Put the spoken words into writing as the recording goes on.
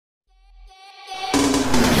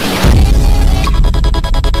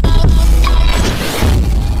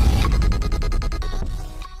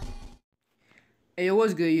Hey,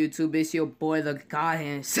 what's good, YouTube? It's your boy, the God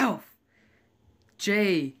himself,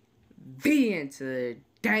 JV. And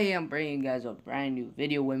today I'm bringing you guys a brand new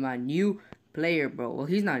video with my new player, bro. Well,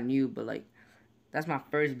 he's not new, but like, that's my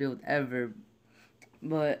first build ever.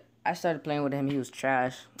 But I started playing with him. He was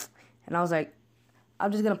trash. And I was like,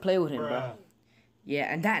 I'm just gonna play with him, bro.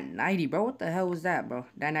 Yeah, and that 90, bro. What the hell was that, bro?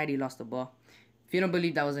 That 90 lost the ball. If you don't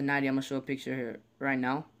believe that was a 90, I'm gonna show a picture here right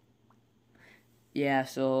now. Yeah,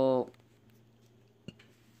 so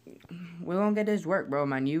we gonna get this work, bro.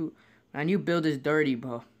 My new build is dirty,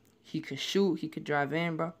 bro. He could shoot, he could drive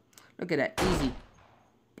in, bro. Look at that, easy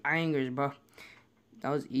bangers, bro. That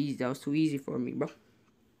was easy. That was too easy for me, bro.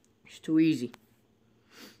 It's too easy.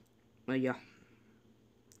 But yeah,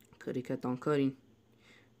 Cuddy kept on cutting.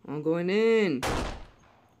 I'm going in.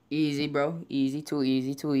 Easy, bro. Easy, too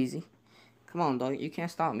easy, too easy. Come on, dog. You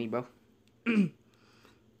can't stop me, bro. You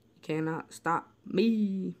cannot stop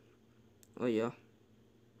me. Oh yeah.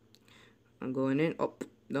 I'm going in. Oh,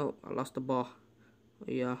 no. I lost the ball.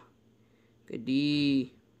 Oh, yeah. Good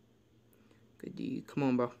D. Good D. Come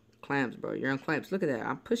on, bro. Clamps, bro. You're on clamps. Look at that.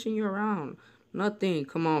 I'm pushing you around. Nothing.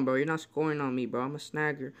 Come on, bro. You're not scoring on me, bro. I'm a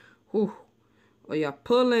snagger. Whew. Oh, yeah.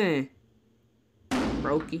 Pulling.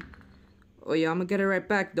 Brokey. Oh, yeah. I'm going to get it right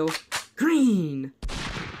back, though. Green.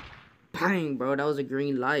 Bang, bro. That was a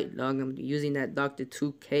green light, dog. I'm using that Dr.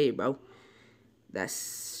 2K, bro.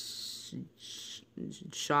 That's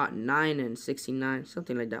shot 9 and 69.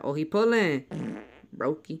 Something like that. Oh, he pulling.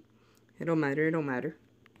 Brokey. It don't matter. It don't matter.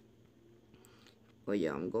 Oh,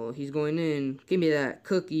 yeah. He's going in. Give me that.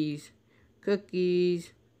 Cookies.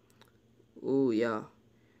 Cookies. Oh, yeah.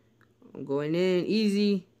 I'm going in.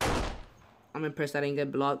 Easy. I'm impressed I didn't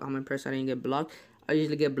get blocked. I'm impressed I didn't get blocked. I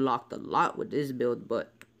usually get blocked a lot with this build,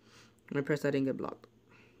 but I'm impressed I didn't get blocked.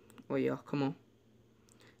 Oh, yeah. Come on.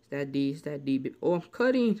 It's that D. It's that D. Oh, I'm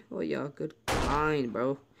cutting. Oh, yeah. Good find,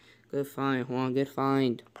 bro. Good find, Juan. Good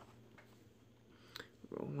find.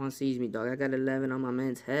 Bro, Juan sees me, dog. I got 11 on my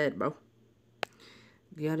man's head, bro.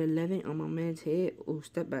 Got 11 on my man's head. Oh,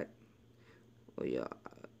 step back. Oh, yeah.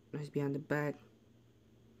 Nice behind the back.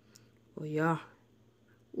 Oh, yeah.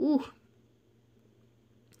 Ooh.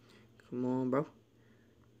 Come on, bro.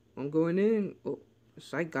 I'm going in. Oh,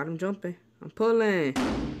 psych. Got him jumping. I'm pulling.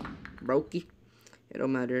 Brokey. It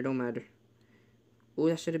don't matter. It don't matter. Oh,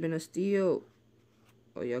 that should have been a steal.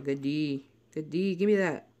 Oh, yeah. Good D. Good D. Give me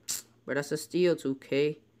that. Bro, that's a steal,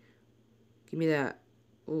 2K. Give me that.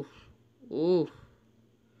 Ooh. Ooh.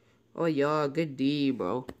 Oh, yeah. Good D,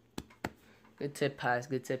 bro. Good tip pass.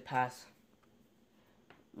 Good tip pass.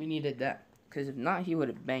 We needed that. Because if not, he would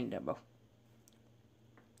have banged that, bro.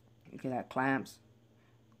 Look at that. Clamps.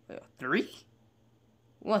 3?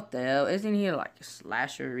 What the hell? Isn't he like a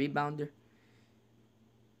slasher rebounder?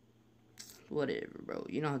 Whatever, bro.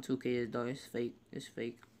 You know how 2K is, though. It's fake. It's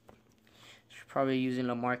fake. She's probably using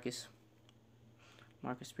LaMarcus.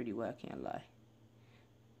 Marcus pretty well, I can't lie.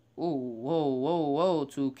 Ooh, whoa, whoa, whoa,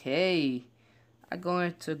 2K. I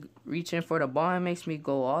going to reach in for the ball and makes me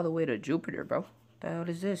go all the way to Jupiter, bro. What the hell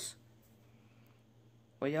is this?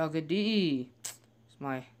 Oh, y'all good D. It's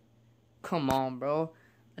my... Come on, bro.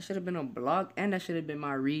 That should have been a block, and that should have been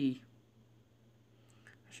my read.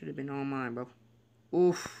 That should have been on mine, bro.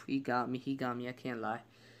 Oof, he got me. He got me. I can't lie.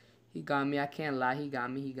 He got me. I can't lie. He got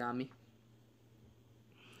me. He got me.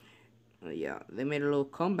 Oh, yeah. They made a little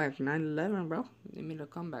comeback. 9-11, bro. They made a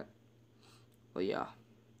comeback. Oh, yeah.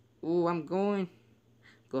 Ooh, I'm going.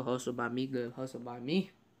 Good hustle by me. Good hustle by me.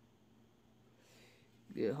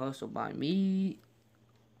 Good hustle by me.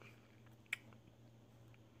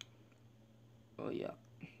 Oh, yeah.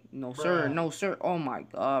 No, sir. No, sir. Oh, my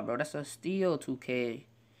God, bro. That's a steal, 2K.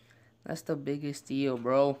 That's the biggest steal,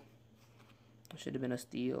 bro. Should have been a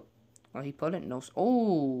steal. Oh, he put it. No.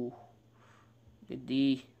 Oh. Good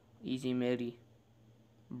D. Easy Midi.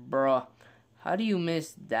 Bruh. How do you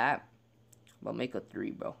miss that? But make a 3,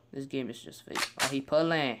 bro. This game is just fake. Oh, he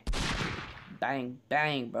pulling. Bang,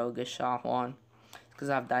 bang, bro. Good shot, Juan. It's because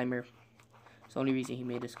I have Dimer. It's the only reason he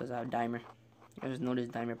made this because I have Dimer. I just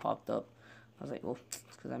noticed Dimer popped up. I was like, oh,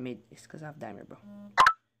 it's because I have Dimer, bro.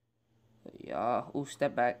 Yeah. Oh,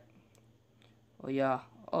 step back. Oh, yeah.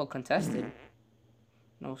 Oh, contested.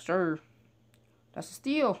 No, sir. That's a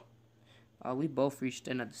steal. We both reached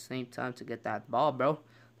in at the same time to get that ball, bro.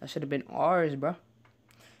 That should have been ours, bro.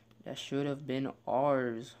 That should have been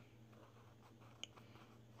ours.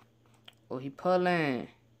 Oh, he pulling.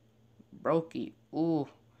 Brokey. Ooh.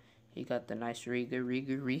 He got the nice read. Good read,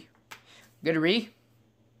 good read. Good read.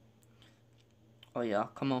 Oh, yeah.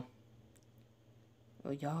 Come on. Oh,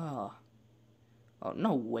 yeah. Oh,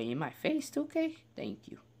 no way. In my face, 2K? Thank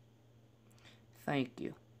you. Thank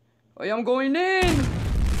you. Oh, yeah, I'm going in.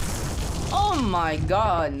 Oh my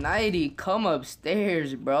god, 90, come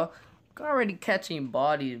upstairs, bro. Already catching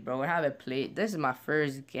bodies, bro. I haven't played. This is my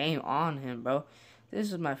first game on him, bro.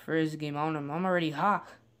 This is my first game on him. I'm already hot.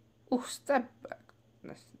 Oh, step back.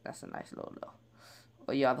 That's a nice little though.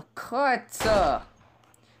 Oh yeah, the cut.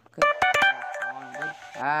 Good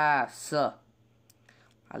pass.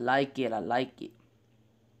 I like it. I like it.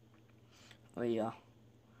 Oh yeah.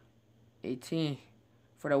 18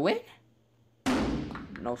 for the win?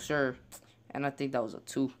 No sir. And I think that was a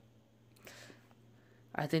 2.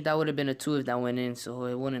 I think that would have been a 2 if that went in, so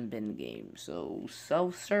it wouldn't have been the game. So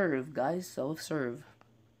self-serve, guys, self-serve.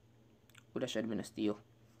 Oh, that should have been a steal.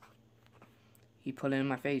 He put it in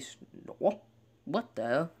my face. What the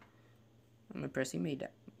hell? I'm impressed he made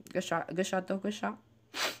that. Good shot. Good shot, though. Good shot.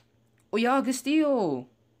 Oh, yeah. Good steal.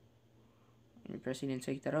 I'm impressed he didn't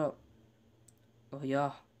take that up. Oh,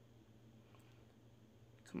 yeah.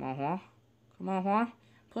 Come on, Juan. Come on, Juan.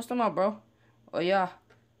 Post him up, bro. Oh, yeah.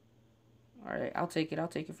 All right. I'll take it. I'll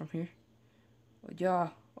take it from here. Oh, yeah.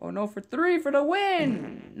 Oh, no. For 3 for the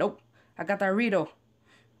win. Nope. I got that Rito.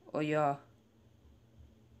 Oh, yeah.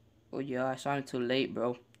 Oh, yeah. I saw him too late,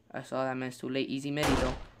 bro. I saw that man's too late. Easy midi,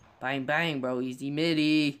 though. Bang, bang, bro. Easy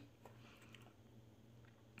midi.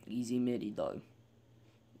 Easy midi, dog.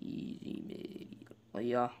 Easy midi. Oh,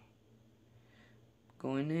 yeah.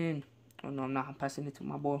 Going in. Oh, no, I'm not. I'm passing it to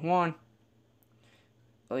my boy, Juan.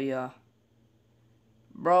 Oh, yeah.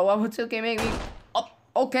 Bro, what would 2K make me? Oh,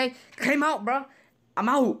 okay. Came out, bro. I'm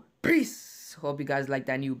out. Peace. Hope you guys like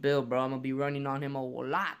that new build, bro. I'm going to be running on him a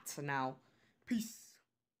lot now. Peace.